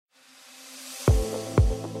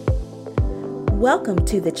Welcome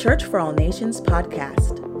to the Church for All Nations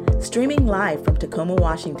podcast, streaming live from Tacoma,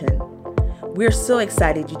 Washington. We're so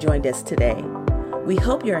excited you joined us today. We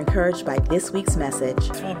hope you're encouraged by this week's message.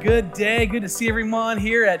 Well, good day. Good to see everyone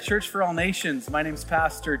here at Church for All Nations. My name's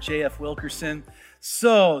Pastor J.F. Wilkerson.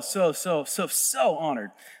 So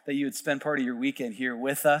honored that you would spend part of your weekend here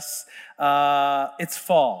with us. It's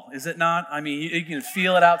fall, is it not? I mean, you can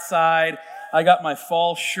feel it outside. I got my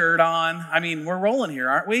fall shirt on. I mean, we're rolling here,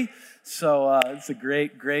 aren't we? So it's a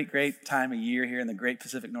great time of year here in the great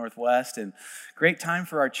Pacific Northwest, and great time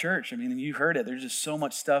for our church. I mean, you heard it. There's just so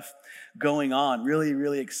much stuff going on,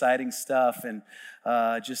 really exciting stuff, and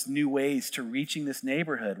just new ways to reaching this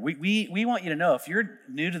neighborhood. We want you to know, if you're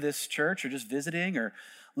new to this church or just visiting or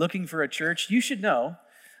looking for a church, you should know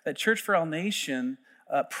that Church for All Nation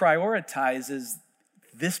prioritizes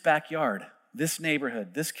this backyard, this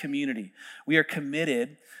neighborhood, this community. We are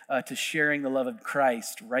committed to sharing the love of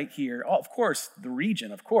Christ right here. Oh, of course, the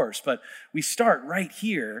region, of course, but we start right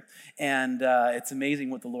here, and it's amazing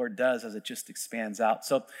what the Lord does as it just expands out.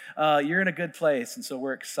 So you're in a good place, and so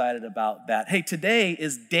we're excited about that. Hey, today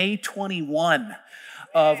is day 21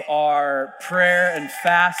 of our prayer and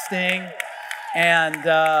fasting, and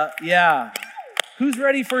who's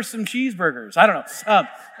ready for some cheeseburgers? I don't know.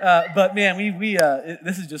 But man,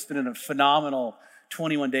 this has just been a phenomenal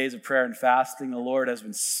 21 days of prayer and fasting. The Lord has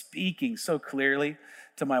been speaking so clearly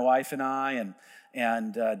to my wife and I,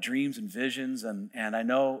 and dreams and visions, and I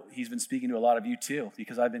know He's been speaking to a lot of you too,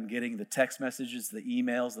 because I've been getting the text messages, the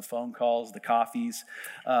emails, the phone calls, the coffees.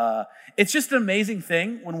 It's just an amazing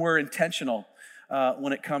thing when we're intentional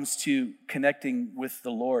when it comes to connecting with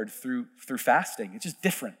the Lord through fasting. It's just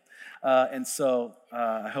different. And so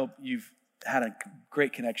I hope you've had a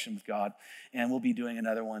great connection with God, and we'll be doing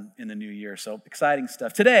another one in the new year. So exciting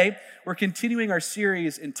stuff. Today, we're continuing our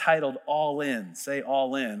series entitled All In. Say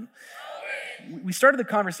All In. All in. We started the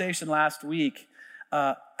conversation last week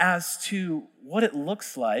as to what it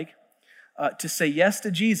looks like to say yes to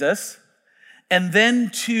Jesus and then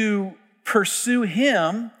to pursue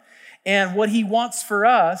Him and what He wants for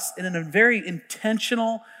us in a very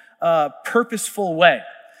intentional, purposeful way.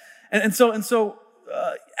 And so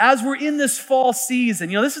as we're in this fall season,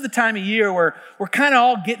 this is the time of year where we're kind of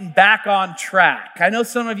all getting back on track. I know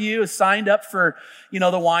some of you have signed up for, the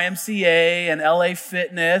YMCA and LA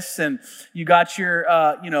Fitness, and you got your,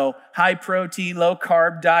 high protein, low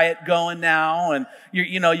carb diet going now, and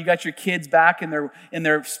you got your kids back in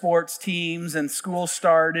their sports teams, and school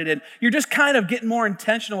started, and you're just kind of getting more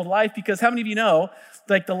intentional with life, because how many of you know,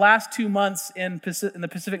 like the last 2 months in the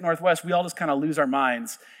Pacific Northwest, we all just kind of lose our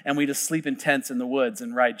minds, and we just sleep in tents in the woods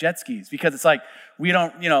and ride jet skis, because it's like we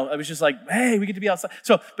don't, it was just like, hey, we get to be outside.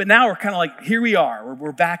 So, but now we're kind of like, here we are,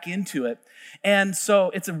 we're back into it. And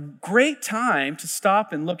so it's a great time to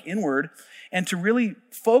stop and look inward and to really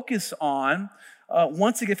focus on,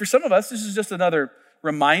 once again, for some of us, this is just another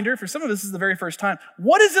reminder. For some of us, this is the very first time.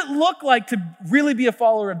 What does it look like to really be a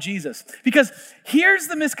follower of Jesus? Because here's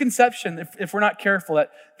the misconception, if we're not careful,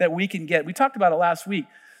 that we can get. We talked about it last week.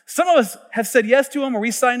 Some of us have said yes to Him, or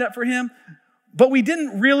we signed up for Him, but we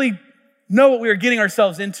didn't really know what we were getting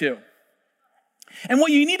ourselves into. And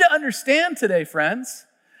what you need to understand today, friends,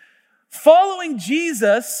 following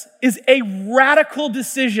Jesus is a radical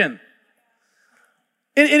decision.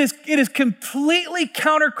 It is completely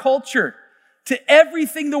counterculture to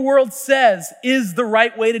everything the world says is the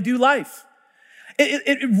right way to do life.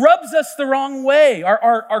 It rubs us the wrong way,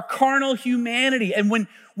 our carnal humanity. And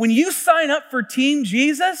when you sign up for Team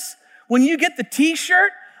Jesus, when you get the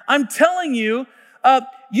t-shirt, I'm telling you,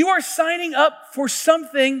 you are signing up for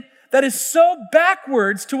something that is so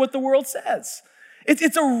backwards to what the world says.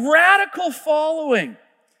 It's a radical following.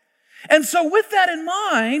 And so with that in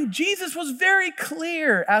mind, Jesus was very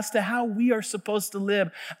clear as to how we are supposed to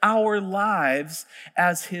live our lives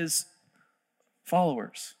as His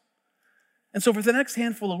followers. And so for the next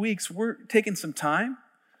handful of weeks, we're taking some time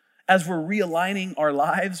as we're realigning our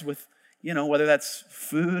lives with, whether that's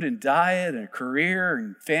food and diet and career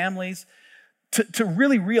and families, to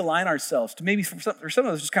really realign ourselves, to maybe for some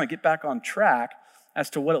of us just kind of get back on track as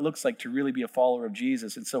to what it looks like to really be a follower of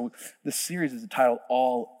Jesus. And so this series is entitled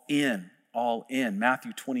All In,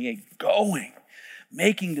 Matthew 28, going,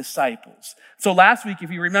 making disciples. So last week, if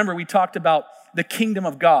you remember, we talked about the kingdom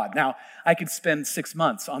of God. Now, I could spend 6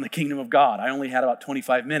 months on the kingdom of God. I only had about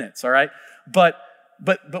 25 minutes, all right? But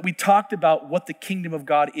but we talked about what the kingdom of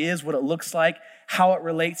God is, what it looks like, how it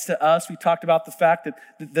relates to us. We talked about the fact that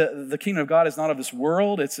the kingdom of God is not of this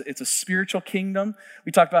world. It's a spiritual kingdom.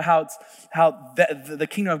 We talked about how the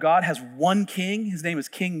kingdom of God has one king. His name is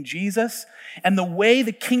King Jesus. And the way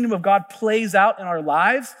the kingdom of God plays out in our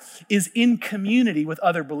lives is in community with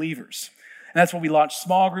other believers. And that's why we launched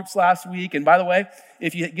small groups last week. And by the way,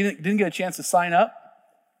 if you didn't get a chance to sign up,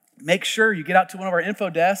 make sure you get out to one of our info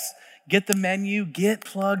desks, get the menu, get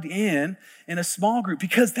plugged in a small group,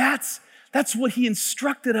 because that's what he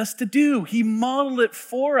instructed us to do. He modeled it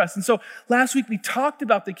for us. And so last week we talked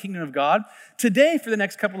about the kingdom of God. Today, for the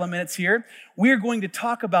next couple of minutes here, we're going to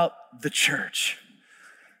talk about the church.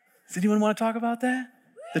 Does anyone want to talk about that?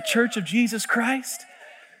 The church of Jesus Christ?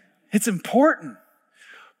 It's important.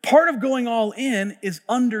 Part of going all in is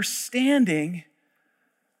understanding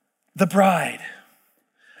the bride.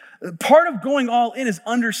 Part of going all in is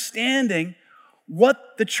understanding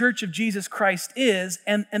what the church of Jesus Christ is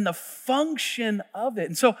and the function of it.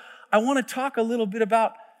 And so I want to talk a little bit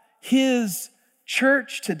about his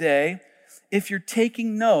church today, if you're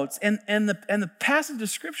taking notes. And the passage of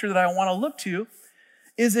scripture that I want to look to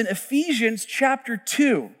is in Ephesians chapter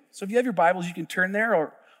 2. So if you have your Bibles, you can turn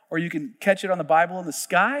there, or you can catch it on the Bible in the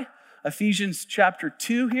sky. Ephesians chapter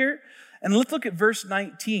 2 here. And let's look at verse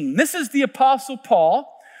 19. This is the Apostle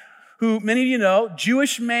Paul, who many of you know,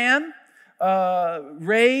 Jewish man,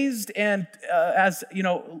 raised and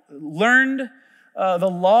learned the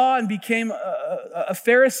law and became a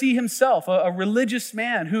Pharisee himself, a religious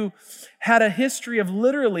man who had a history of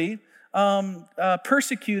literally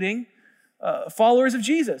persecuting followers of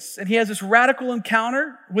Jesus. And he has this radical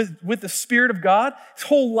encounter with the Spirit of God. His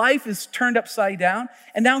whole life is turned upside down.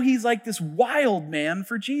 And now he's like this wild man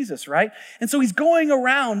for Jesus, right? And so he's going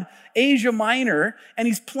around Asia Minor and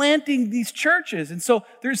he's planting these churches. And so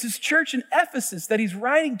there's this church in Ephesus that he's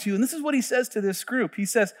writing to. And this is what he says to this group. He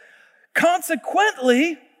says,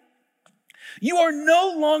 consequently, you are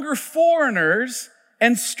no longer foreigners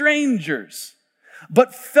and strangers,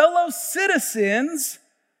 but fellow citizens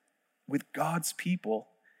with God's people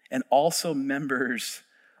and also members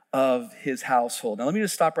of his household. Now, let me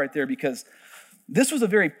just stop right there, because this was a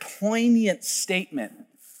very poignant statement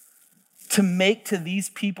to make to these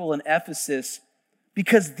people in Ephesus,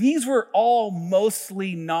 because these were all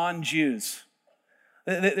mostly non-Jews.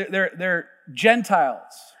 They're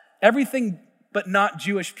Gentiles, everything but not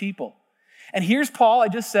Jewish people. And here's Paul, I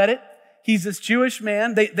just said it. He's this Jewish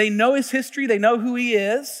man. They know his history. They know who he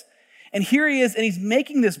is. And here he is, and he's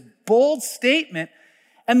making this bold statement.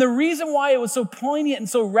 And the reason why it was so poignant and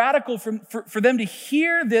so radical for them to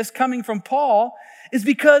hear this coming from Paul is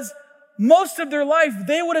because most of their life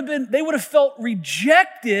they would have felt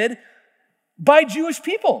rejected by Jewish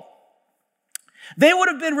people. They would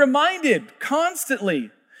have been reminded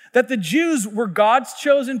constantly that the Jews were God's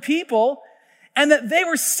chosen people and that they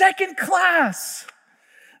were second class.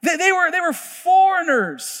 They were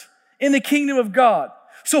foreigners in the kingdom of God.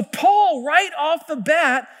 So Paul, right off the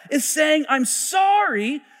bat, is saying, I'm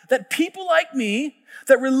sorry that people like me,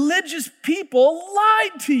 that religious people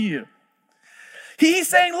lied to you. He's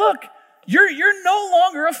saying, look, you're no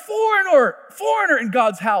longer a foreigner in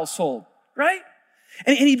God's household, right?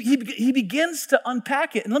 And he begins to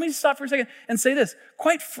unpack it. And let me stop for a second and say this.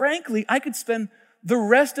 Quite frankly, I could spend the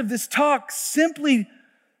rest of this talk simply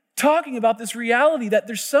talking about this reality that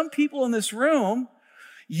there's some people in this room,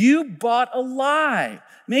 you bought a lie.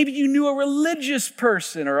 Maybe you knew a religious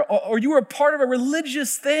person or you were a part of a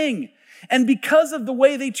religious thing. And because of the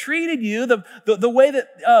way they treated you, the way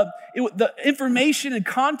that the information and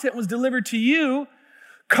content was delivered to you,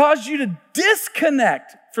 caused you to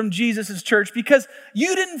disconnect from Jesus' church because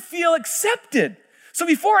you didn't feel accepted. So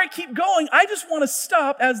before I keep going, I just want to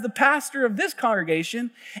stop as the pastor of this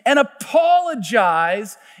congregation and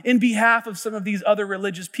apologize in behalf of some of these other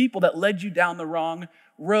religious people that led you down the wrong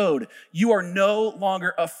road. You are no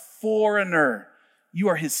longer a foreigner. You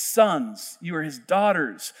are his sons, you are his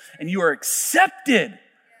daughters, and you are accepted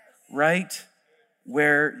right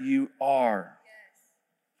where you are.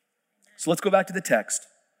 So let's go back to the text.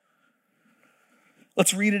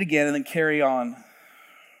 Let's read it again and then carry on.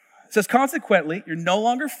 It says, consequently, you're no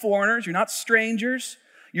longer foreigners, you're not strangers,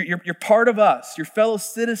 you're part of us, you're fellow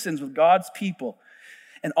citizens with God's people,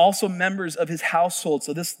 and also members of his household.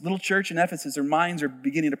 So this little church in Ephesus, their minds are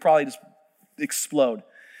beginning to probably just explode.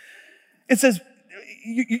 It says,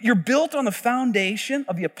 you're built on the foundation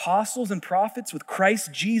of the apostles and prophets with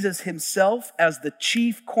Christ Jesus himself as the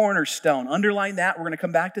chief cornerstone. Underline that. We're going to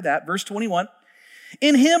come back to that. Verse 21.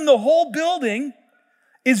 In him, the whole building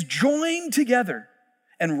is joined together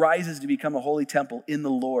and rises to become a holy temple in the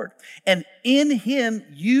Lord. And in him,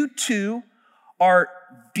 you two are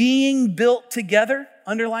being built together.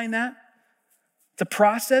 Underline that. It's a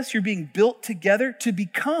process. You're being built together to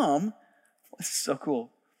become, this is so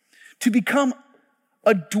cool, to become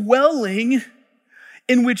a dwelling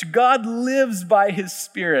in which God lives by his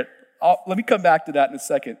Spirit. Let me come back to that in a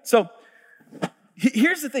second. So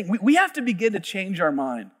here's the thing. We have to begin to change our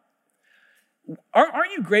mind.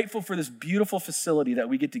 Aren't you grateful for this beautiful facility that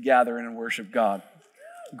we get to gather in and worship God?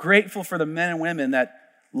 Grateful for the men and women that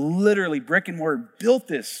literally brick and mortar built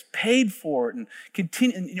this, paid for it, and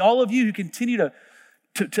continue. And all of you who continue to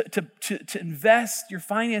invest your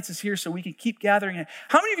finances here so we can keep gathering.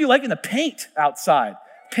 How many of you liking the paint outside?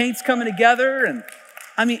 Paint's coming together, and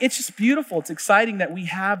I mean, it's just beautiful. It's exciting that we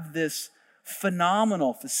have this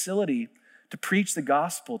phenomenal facility to preach the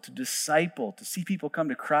gospel, to disciple, to see people come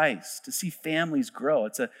to Christ, to see families grow.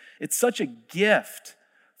 It's such a gift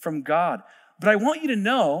from God. But I want you to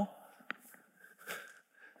know,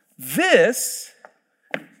 this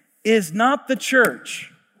is not the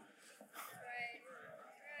church.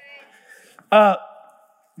 I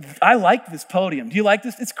like this podium. Do you like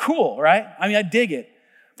this? It's cool, right? I mean, I dig it.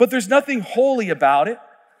 But there's nothing holy about it.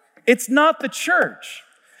 It's not the church.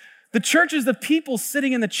 The church is the people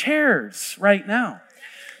sitting in the chairs right now.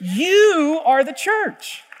 You are the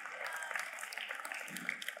church.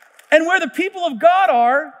 And where the people of God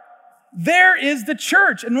are, there is the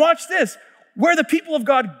church. And watch this. Where the people of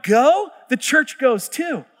God go, the church goes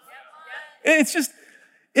too. It's just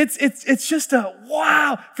a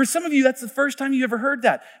wow. For some of you, that's the first time you ever heard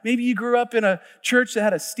that. Maybe you grew up in a church that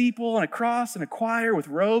had a steeple and a cross and a choir with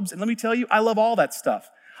robes. And let me tell you, I love all that stuff.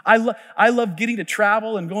 I love getting to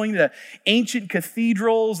travel and going to ancient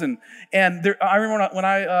cathedrals. And I remember when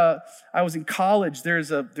I was in college, there's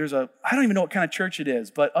a I don't even know what kind of church it is,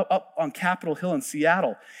 but up on Capitol Hill in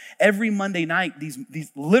Seattle, every Monday night,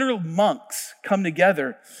 these literal monks come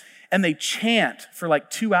together and they chant for like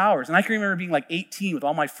 2 hours. And I can remember being like 18 with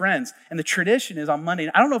all my friends. And the tradition is on Monday,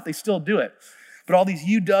 I don't know if they still do it, but all these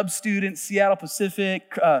UW students, Seattle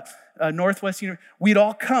Pacific, Northwest University, we'd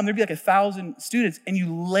all come. There'd be like 1,000 students, and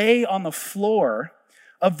you lay on the floor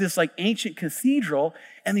of this like ancient cathedral,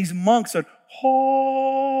 and these monks would,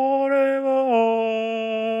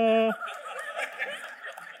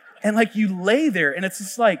 and like you lay there, and it's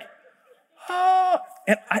just like,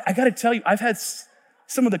 and I got to tell you, I've had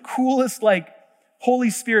some of the coolest like Holy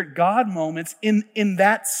Spirit God moments in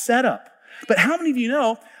that setup. But how many of you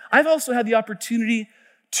know, I've also had the opportunity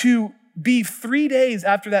to be 3 days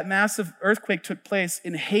after that massive earthquake took place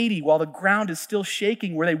in Haiti while the ground is still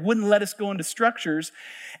shaking, where they wouldn't let us go into structures,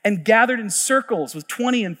 and gathered in circles with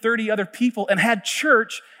 20 and 30 other people and had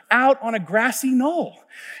church out on a grassy knoll.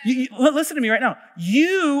 Listen to me right now.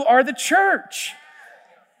 You are the church.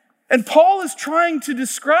 And Paul is trying to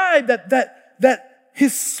describe that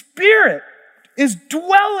his Spirit is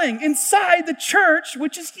dwelling inside the church,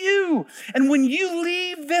 which is you. And when you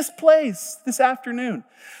leave this place this afternoon,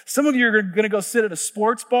 some of you are going to go sit at a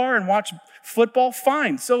sports bar and watch football.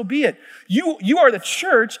 Fine, so be it. You are the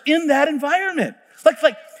church in that environment. Like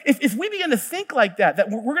if we begin to think like that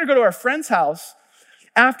we're going to go to our friend's house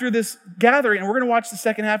after this gathering and we're going to watch the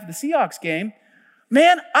second half of the Seahawks game,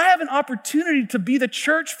 man, I have an opportunity to be the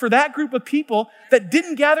church for that group of people that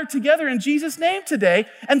didn't gather together in Jesus' name today.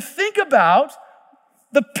 And think about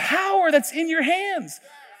the power that's in your hands.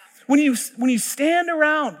 When you stand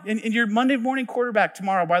around in your Monday morning quarterback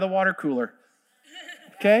tomorrow by the water cooler,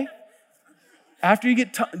 okay? After you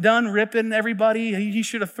get done ripping everybody, he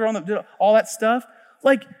should have thrown all that stuff.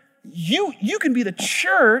 Like, you can be the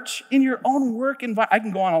church in your own work environment. I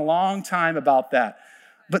can go on a long time about that.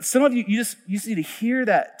 But some of you just need to hear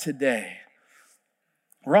that today.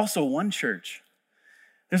 We're also one church.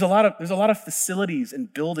 There's a lot of facilities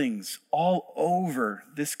and buildings all over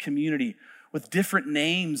this community with different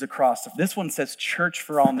names across them. This one says Church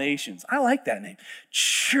for All Nations. I like that name.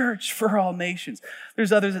 Church for All Nations.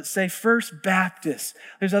 There's others that say First Baptist.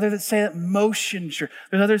 There's others that say that Motion Church.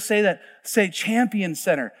 There's others that say Champion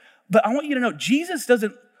Center. But I want you to know, Jesus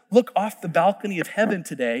doesn't look off the balcony of heaven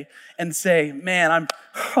today and say, man,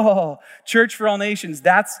 Church for All Nations,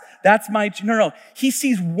 that's my, no. He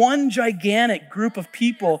sees one gigantic group of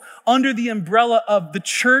people under the umbrella of the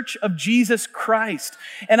Church of Jesus Christ.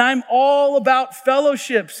 And I'm all about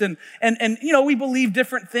fellowships and we believe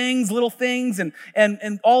different things, little things,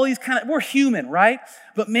 and all these we're human, right?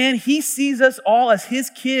 But man, he sees us all as his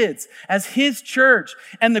kids, as his church.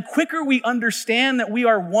 And the quicker we understand that we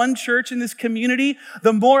are one church in this community,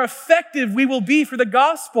 the more effective we will be for the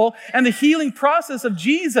gospel and the healing process of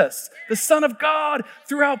Jesus, the Son of God,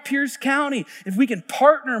 throughout Pierce County. If we can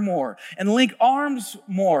partner more and link arms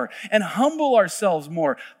more and humble ourselves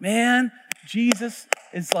more, man, Jesus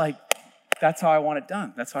is like, that's how I want it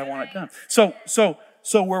done. That's how I want it done. So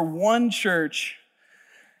we're one church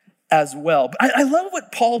as well. But I love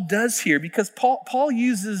what Paul does here, because Paul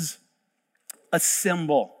uses a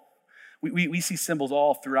symbol. We see symbols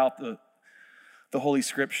all throughout the Holy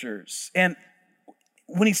Scriptures. And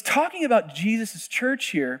when he's talking about Jesus' church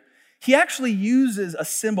here, he actually uses a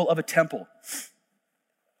symbol of a temple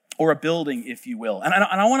or a building, if you will. And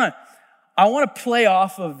I want to play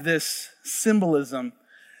off of this symbolism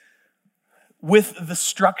with the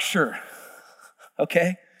structure,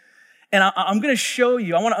 okay? And I'm going to show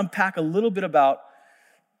you, I want to unpack a little bit about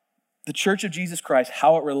the Church of Jesus Christ,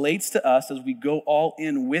 how it relates to us as we go all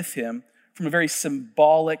in with him from a very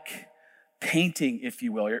symbolic painting, if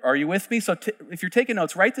you will. Are you with me? So if you're taking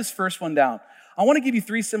notes, write this first one down. I want to give you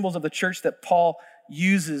 3 symbols of the church that Paul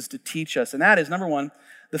uses to teach us. And that is, number 1,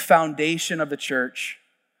 the foundation of the church.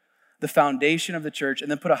 The foundation of the church,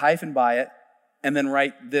 and then put a hyphen by it, and then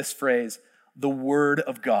write this phrase, the Word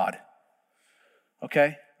of God.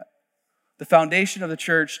 Okay? The foundation of the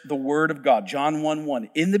church, the Word of God. John 1:1.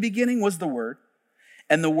 In the beginning was the Word,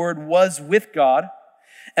 and the Word was with God,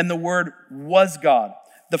 and the Word was God.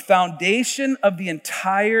 The foundation of the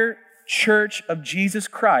entire church of Jesus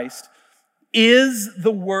Christ is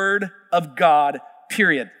the Word of God,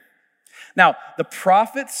 period. Now, the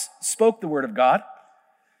prophets spoke the Word of God.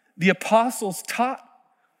 The apostles taught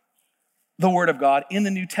the Word of God in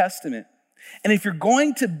the New Testament. And if you're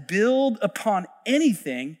going to build upon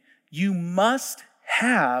anything, you must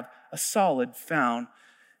have a solid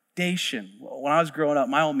foundation. When I was growing up,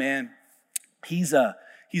 my old man, he's a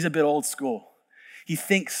bit old school. He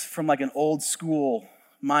thinks from like an old school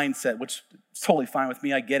mindset, which is totally fine with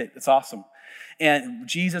me. I get it. It's awesome. And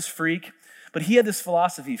Jesus freak. But he had this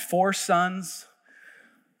philosophy, 4 sons.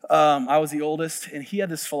 I was the oldest, and he had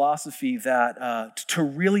this philosophy that to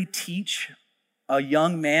really teach a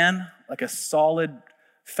young man like a solid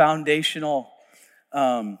foundational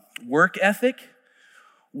work ethic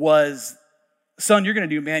was, son, you're going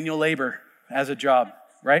to do manual labor as a job,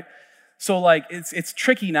 right? So like it's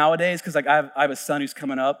tricky nowadays because like I have a son who's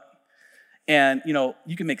coming up, and you know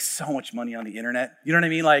you can make so much money on the internet, you know what I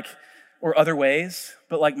mean, like, or other ways.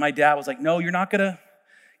 But like my dad was like, no, you're not gonna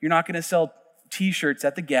sell T-shirts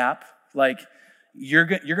at the Gap. Like you're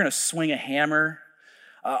gonna swing a hammer.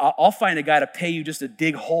 I'll find a guy to pay you just to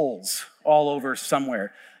dig holes all over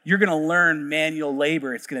somewhere. You're gonna learn manual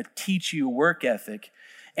labor. It's gonna teach you work ethic.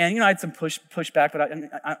 And, you know, I had some pushback, but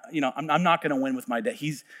I'm not going to win with my dad.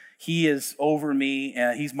 He is over me,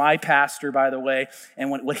 and he's my pastor, by the way. And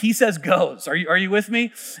what he says goes. Are you with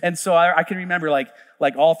me? And so I can remember, like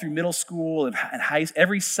all through middle school and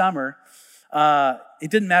every summer, it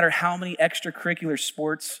didn't matter how many extracurricular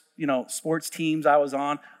sports teams I was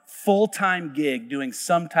on. Full-time gig doing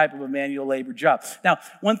some type of a manual labor job. Now,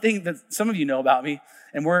 one thing that some of you know about me,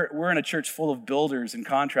 and we're in a church full of builders and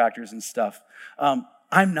contractors and stuff.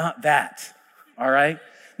 I'm not that, all right?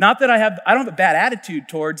 Not that I don't have a bad attitude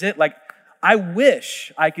towards it. Like, I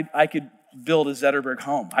wish I could build a Zetterberg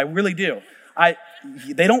home. I really do.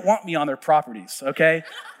 They don't want me on their properties, okay?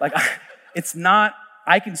 Like, it's not,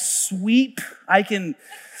 I can sweep, I had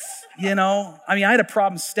a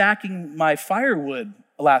problem stacking my firewood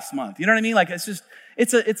last month. You know what I mean? Like,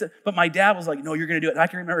 but my dad was like, no, you're going to do it. And I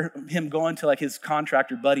can remember him going to like his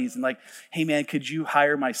contractor buddies and like, hey man, could you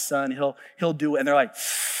hire my son? He'll do it. And they're like,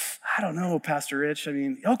 I don't know, Pastor Rich. I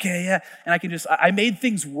mean, okay, yeah. And I made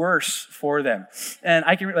things worse for them. And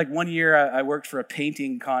I can, like one year I worked for a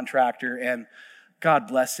painting contractor, and God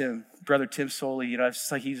bless him, Brother Tim Soley, it's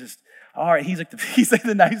just like, he's all right. He's like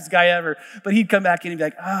the nicest guy ever. But he'd come back in and be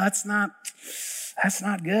like, oh, that's not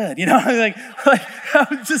good, like I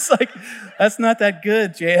was just like, that's not that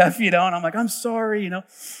good, JF, and I'm like, I'm sorry,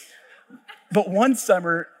 But one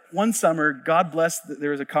summer, God bless,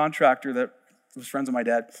 there was a contractor that was friends with my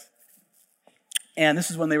dad, and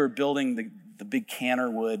this is when they were building the big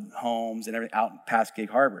Cannerwood homes and everything out past Gig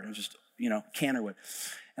Harbor. It was just, Cannerwood.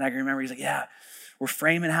 And I can remember he's like, yeah, we're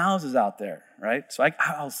framing houses out there, right? So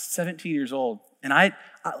I was 17 years old, and I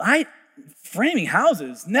framing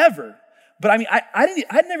houses, never. But I mean,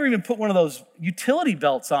 I'd never even put one of those utility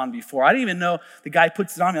belts on before. I didn't even know the guy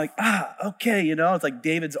puts it on me like, okay, it's like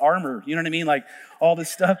David's armor. You know what I mean? Like all this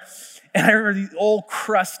stuff. And I remember these old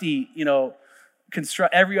crusty,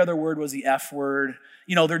 every other word was the F word.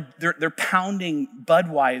 they're pounding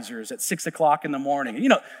Budweisers at 6 o'clock in the morning.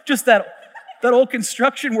 Just that old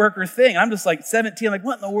construction worker thing. I'm just like 17, I'm like,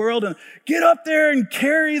 what in the world? And get up there and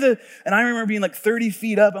carry and I remember being like 30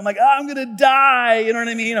 feet up. I'm like, I'm going to die. You know what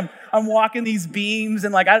I mean? I'm walking these beams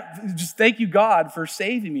and like, I just thank you, God, for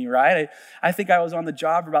saving me, right? I think I was on the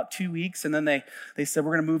job for about 2 weeks and then they said,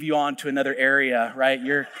 we're going to move you on to another area, right?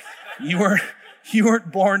 You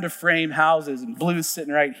weren't born to frame houses, and Blue's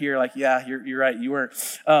sitting right here like, yeah, you're right, you weren't.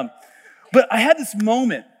 But I had this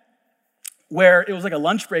moment where it was like a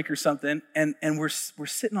lunch break or something, and we're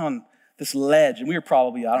sitting on this ledge, and we were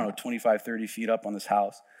probably, 25, 30 feet up on this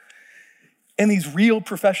house. And these real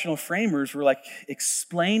professional framers were like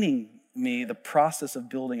explaining me the process of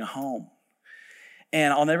building a home.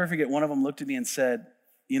 And I'll never forget, one of them looked at me and said,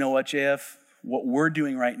 you know what, JF, what we're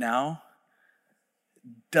doing right now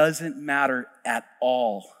doesn't matter at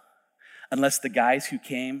all unless the guys who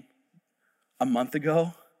came a month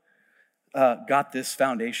ago got this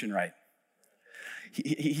foundation right.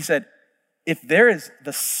 He said, if there is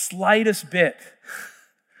the slightest bit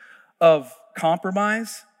of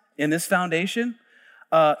compromise in this foundation,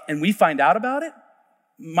 and we find out about it,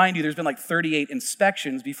 mind you, there's been like 38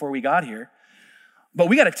 inspections before we got here, but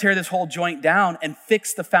we got to tear this whole joint down and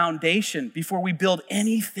fix the foundation before we build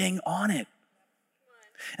anything on it.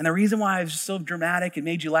 And the reason why I was so dramatic and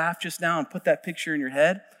made you laugh just now and put that picture in your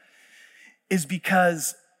head is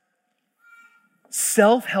because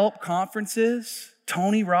self-help conferences,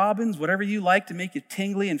 Tony Robbins, whatever you like to make you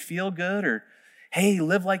tingly and feel good, or hey,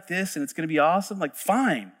 live like this and it's going to be awesome, like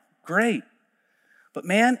fine, great. But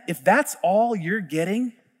man, if that's all you're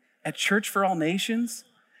getting at Church for All Nations,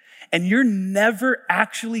 and you're never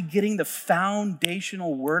actually getting the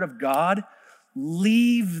foundational word of God,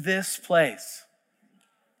 leave this place.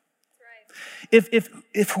 Right.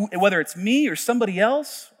 If whether it's me or somebody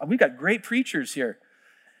else, we've got great preachers here.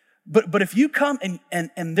 But if you come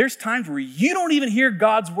and there's times where you don't even hear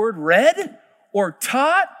God's word read or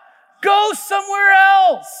taught, go somewhere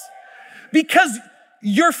else. Because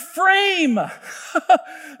your frame,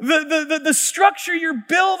 the structure you're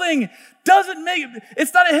building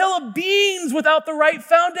it's not a hill of beans without the right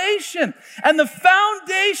foundation. And the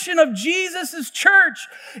foundation of Jesus' church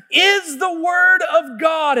is the word of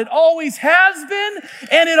God. It always has been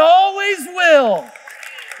and it always will.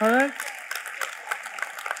 All right?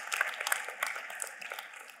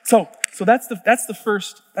 So that's the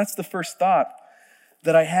first thought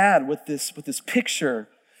that I had with this picture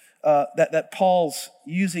that Paul's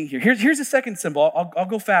using here. Here's the second symbol. I'll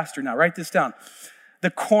go faster now. Write this down. The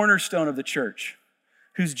cornerstone of the church,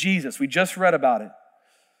 who's Jesus. We just read about it.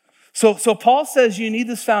 So Paul says you need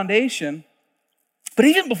this foundation, but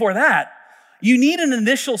even before that, you need an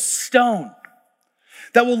initial stone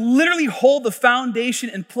that will literally hold the foundation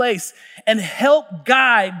in place and help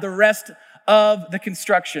guide the rest of the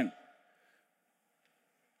construction.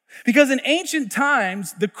 Because in ancient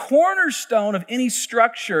times, the cornerstone of any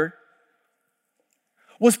structure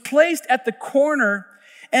was placed at the corner,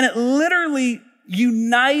 and it literally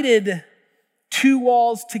united two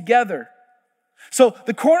walls together. So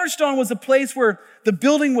the cornerstone was a place where the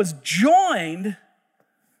building was joined,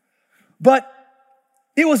 but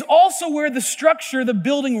it was also where the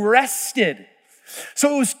building rested.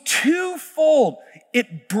 So it was twofold.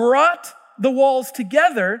 It brought the walls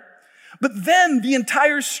together, but then the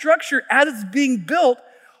entire structure, as it's being built,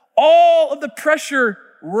 all of the pressure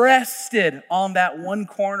rested on that one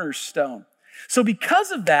cornerstone. So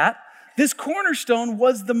because of that, this cornerstone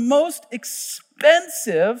was the most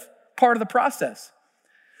expensive part of the process.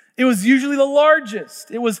 It was usually the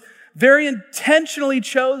largest. It was very intentionally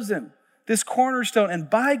chosen, this cornerstone. And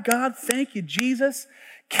by God, thank you, Jesus.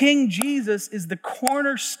 King Jesus is the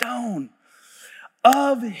cornerstone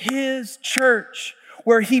of his church,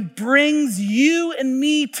 where he brings you and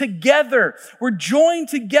me together. We're joined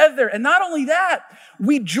together. And not only that,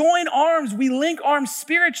 we join arms, we link arms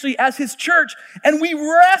spiritually as his church, and we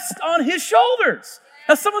rest on his shoulders.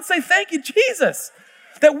 Now someone say, thank you, Jesus,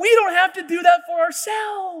 that we don't have to do that for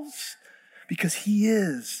ourselves, because he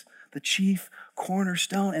is the chief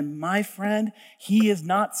cornerstone. And my friend, he is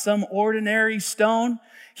not some ordinary stone.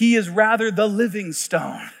 He is rather the living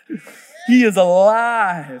stone. He is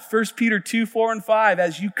alive. 1 Peter 2, 4, and 5,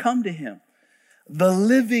 as you come to him, the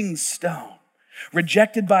living stone,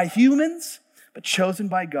 rejected by humans, but chosen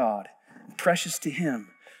by God, precious to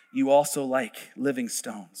him. You also, like living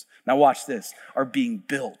stones, now watch this, are being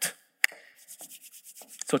built.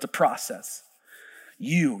 So it's a process.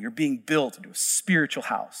 You're being built into a spiritual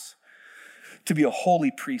house, to be a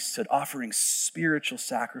holy priesthood, offering spiritual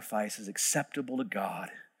sacrifices acceptable to God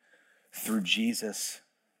through Jesus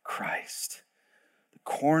Christ. The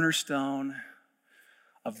cornerstone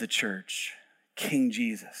of the church, King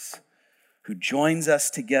Jesus, who joins us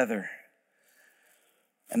together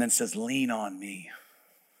and then says, lean on me.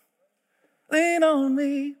 Lean on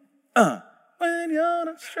me when you're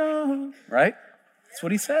not strong. Right? That's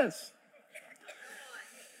what he says.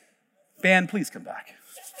 Band, please come back.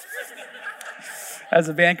 As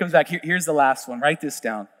the band comes back, here's the last one. Write this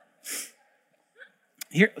down.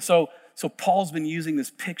 So Paul's been using this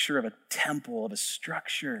picture of a temple, of a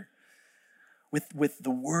structure, with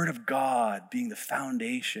the word of God being the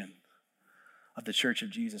foundation of the church of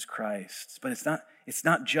Jesus Christ. But it's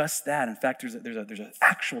not just that. In fact, there's an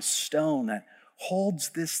actual stone that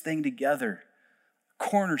holds this thing together.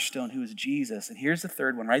 Cornerstone, who is Jesus. And here's the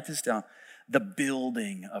third one. Write this down. The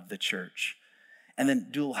building of the church. And then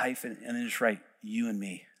dual hyphen, and then just write you and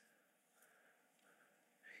me.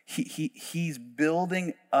 He's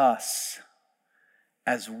building us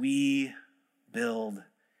as we build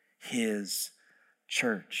his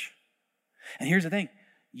church. And here's the thing.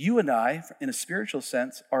 You and I, in a spiritual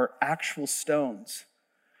sense, are actual stones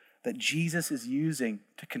that Jesus is using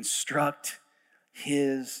to construct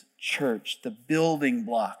his church, the building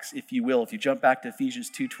blocks, if you will. If you jump back to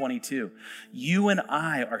Ephesians 2:22, you and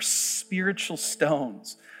I are spiritual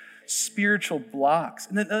stones, spiritual blocks.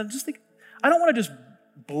 And then just think, I don't want to just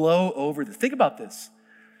blow over this. Think about this.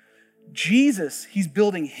 Jesus, he's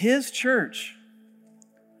building his church.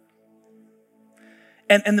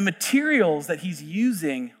 And the materials that he's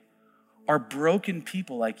using are broken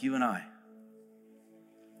people like you and I.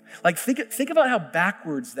 Like think about how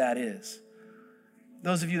backwards that is.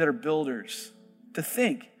 Those of you that are builders, to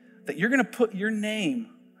think that you're going to put your name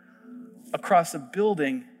across a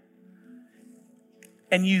building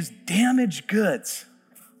and use damaged goods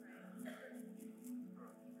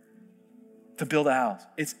to build a house.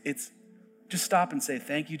 It's just stop and say,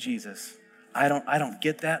 thank you, Jesus. I don't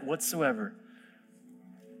get that whatsoever.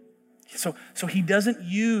 So he doesn't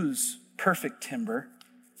use perfect timber.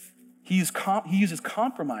 He uses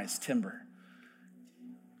compromised timber.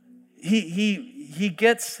 He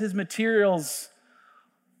gets his materials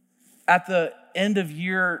at the end of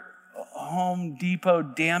year Home Depot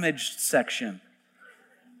damaged section.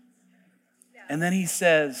 And then he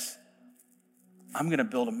says, I'm going to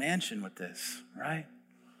build a mansion with this, right?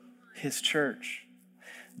 His church.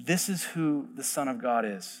 This is who the Son of God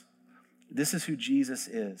is. This is who Jesus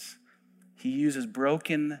is. He uses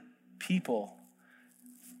broken people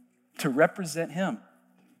to represent him.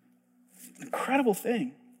 Incredible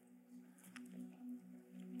thing.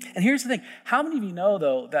 And here's the thing. How many of you know,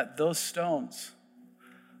 though, that those stones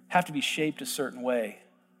have to be shaped a certain way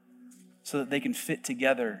so that they can fit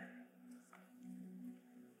together,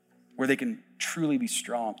 where they can truly be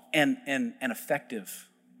strong and effective,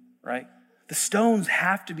 right? The stones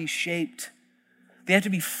have to be shaped. They have to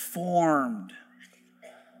be formed.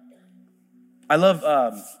 I love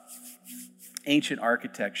ancient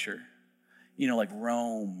architecture, like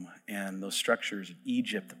Rome and those structures of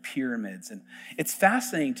Egypt, the pyramids. And it's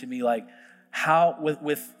fascinating to me, like how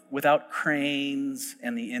without cranes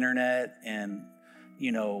and the internet and,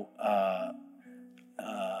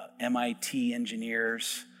 MIT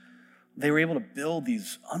engineers, they were able to build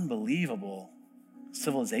these unbelievable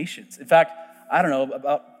civilizations. In fact, I don't know,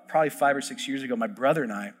 about probably 5 or 6 years ago, my brother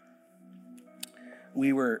and I,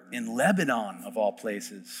 we were in Lebanon, of all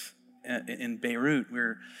places, in Beirut. We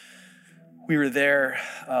were there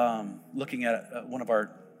looking at one of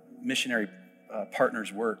our missionary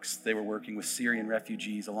partners' works. They were working with Syrian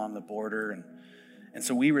refugees along the border. And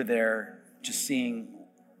so we were there just seeing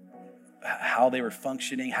how they were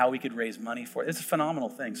functioning, how we could raise money for it. It's a phenomenal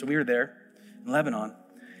thing. So we were there in Lebanon,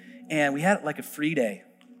 and we had like a free day.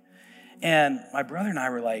 And my brother and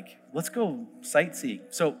I were like, let's go sightseeing.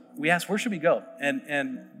 So we asked, where should we go?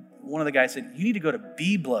 And one of the guys said, you need to go to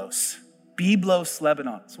Byblos,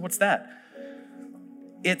 Lebanon. So what's that?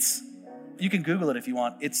 You can Google it if you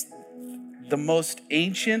want. It's the most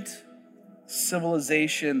ancient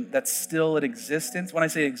civilization that's still in existence. When I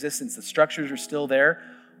say existence, the structures are still there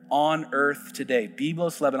on earth today.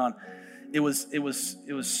 Byblos, Lebanon. It was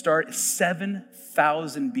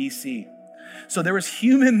 7,000 BC. So there was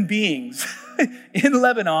human beings in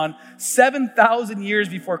Lebanon 7,000 years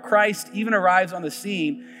before Christ even arrives on the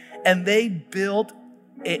scene, and they built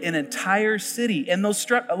an entire city. And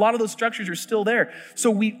a lot of those structures are still there.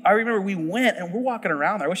 So I remember we went and we're walking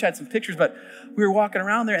around there. I wish I had some pictures, but we were walking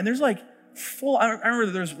around there, and there's like I remember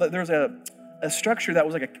there was a structure that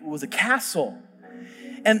was a castle.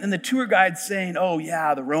 And the tour guide saying, oh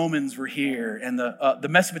yeah, the Romans were here, and the I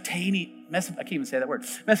can't even say that word.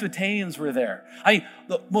 Mesopotamians were there. I mean,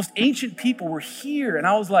 the most ancient people were here. And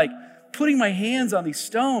I was like, putting my hands on these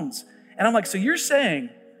stones. And I'm like, so you're saying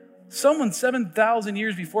someone 7,000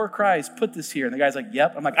 years before Christ put this here? And the guy's like,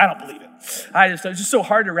 yep. I'm like, I don't believe it. It's just so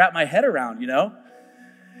hard to wrap my head around,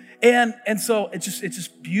 And so it's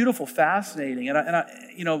just beautiful, fascinating. And I,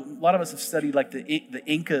 a lot of us have studied like the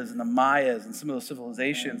Incas and the Mayas and some of those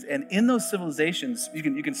civilizations. And in those civilizations,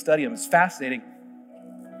 you can study them. It's fascinating.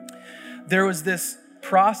 There was this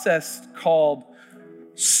process called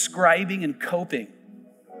scribing and coping.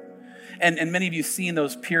 And many of you have seen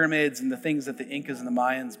those pyramids and the things that the Incas and the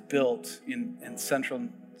Mayans built in Central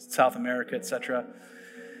and South America, etc.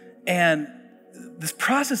 And this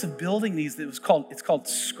process of building these, it's called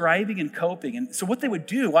scribing and coping. And so what they would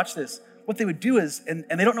do, watch this, what they would do is, and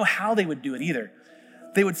they don't know how they would do it either,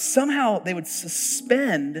 they would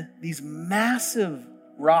suspend these massive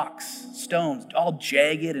rocks, stones, all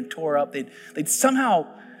jagged and tore up. They'd somehow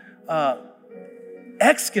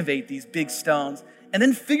excavate these big stones and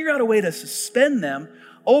then figure out a way to suspend them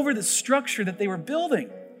over the structure that they were building.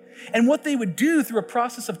 And what they would do through a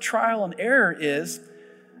process of trial and error is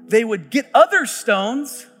they would get other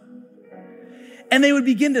stones and they would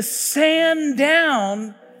begin to sand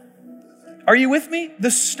down, are you with me?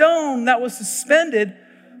 The stone that was suspended,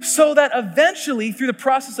 so that eventually through the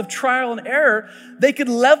process of trial and error, they could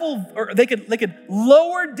lower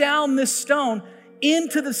down this stone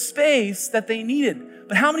into the space that they needed.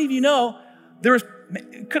 But how many of you know there was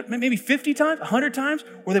maybe 50 times, 100 times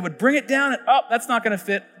where they would bring it down and up, that's not going to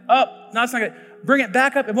fit, up, no, it's not going to, bring it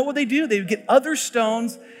back up. And what would they do? They would get other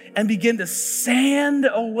stones and begin to sand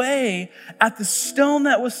away at the stone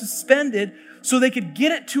that was suspended so they could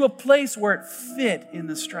get it to a place where it fit in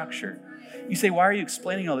the structure. You say, why are you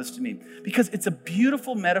explaining all this to me? Because it's a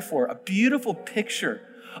beautiful metaphor, a beautiful picture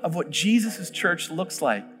of what Jesus' church looks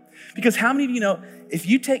like. Because how many of you know, if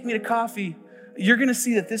you take me to coffee, you're going to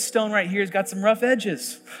see that this stone right here has got some rough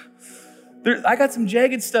edges. I got some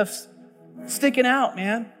jagged stuff sticking out,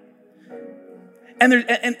 man.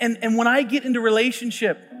 And when I get into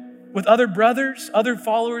relationship with other brothers, other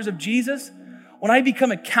followers of Jesus, when I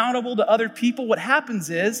become accountable to other people, what happens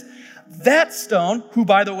is that stone, who,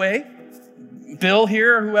 by the way, Bill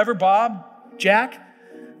here, or whoever, Bob, Jack,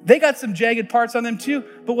 they got some jagged parts on them too.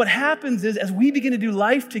 But what happens is, as we begin to do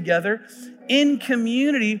life together in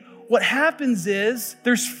community, what happens is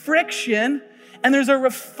there's friction and there's a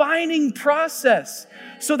refining process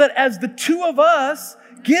so that as the two of us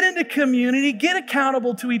get into community, get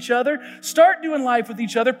accountable to each other, start doing life with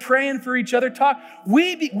each other, praying for each other, talk,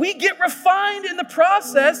 we get refined in the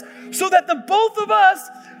process so that the both of us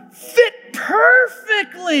fit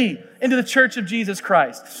perfectly into the church of Jesus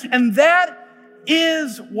Christ. And that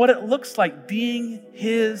is what it looks like being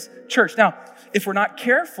his church. Now, if we're not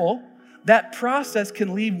careful, that process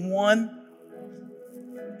can leave one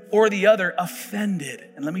or the other offended.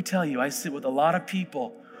 And let me tell you, I sit with a lot of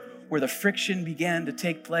people where the friction began to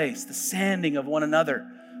take place, the sanding of one another,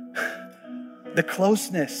 the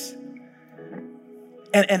closeness.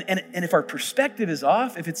 And if our perspective is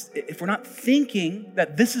off, if we're not thinking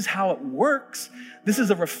that this is how it works, this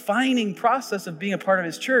is a refining process of being a part of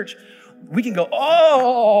his church, we can go,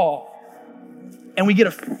 oh, and we get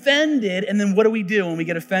offended. And then what do we do when we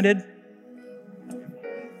get offended?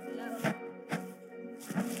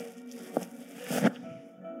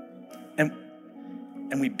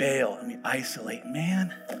 And we bail and we isolate.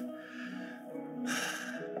 Man,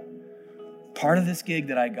 part of this gig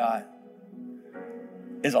that I got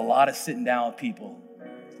is a lot of sitting down with people.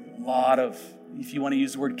 A lot of, if you want to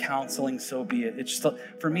use the word counseling, so be it. It's just,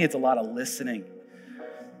 for me, it's a lot of listening.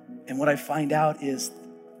 And what I find out is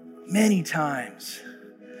many times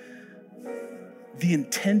the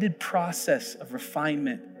intended process of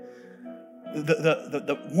refinement,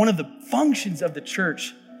 one of the functions of the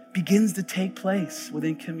church begins to take place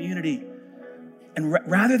within community. And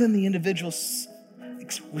rather than the individual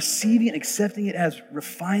receiving and accepting it as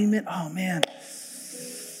refinement, oh man,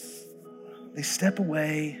 they step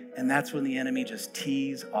away, and that's when the enemy just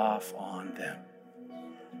tees off on them.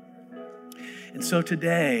 And so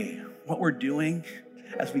today, what we're doing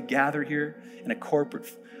as we gather here in a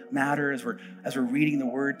corporate matter, as we're reading the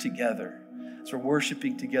word together, as we're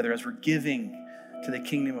worshiping together, as we're giving to the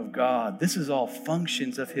kingdom of God, this is all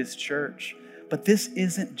functions of his church. But this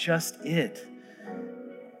isn't just it.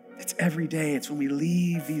 It's every day. It's when we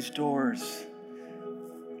leave these doors.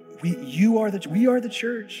 We are the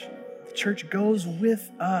church. The church goes with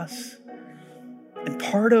us. And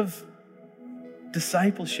part of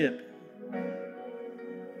discipleship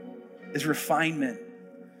is refinement.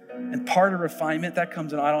 And part of refinement, that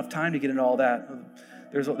comes in, I don't have time to get into all that.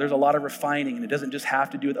 There's a lot of refining, and it doesn't just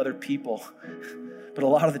have to do with other people, but a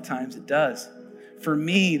lot of the times it does. For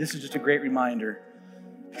me, this is just a great reminder,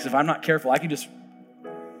 because if I'm not careful, I can just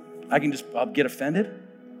I'll get offended,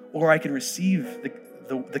 or I can receive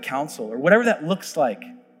the counsel, or whatever that looks like,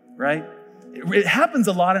 right? It happens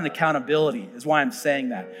a lot in accountability, is why I'm saying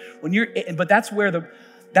that. But that's where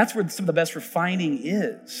some of the best refining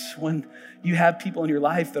is, when you have people in your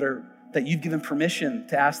life that you've given permission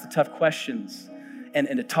to ask the tough questions and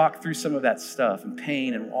to talk through some of that stuff and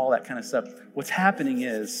pain and all that kind of stuff. What's happening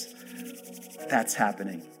is that's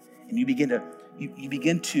happening, and you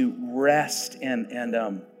begin to rest and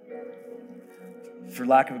for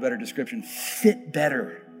lack of a better description, fit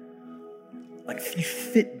better. Like you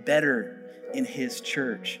fit better in his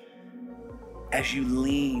church as you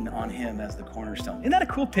lean on him as the cornerstone. Isn't that a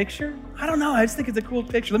cool picture? I don't know. I just think it's a cool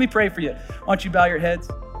picture. Let me pray for you. Why don't you bow your heads?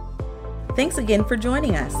 Thanks again for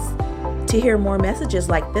joining us. To hear more messages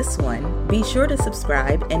like this one, be sure to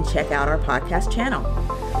subscribe and check out our podcast channel.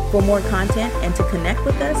 For more content and to connect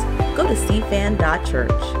with us, go to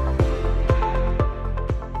cfan.church.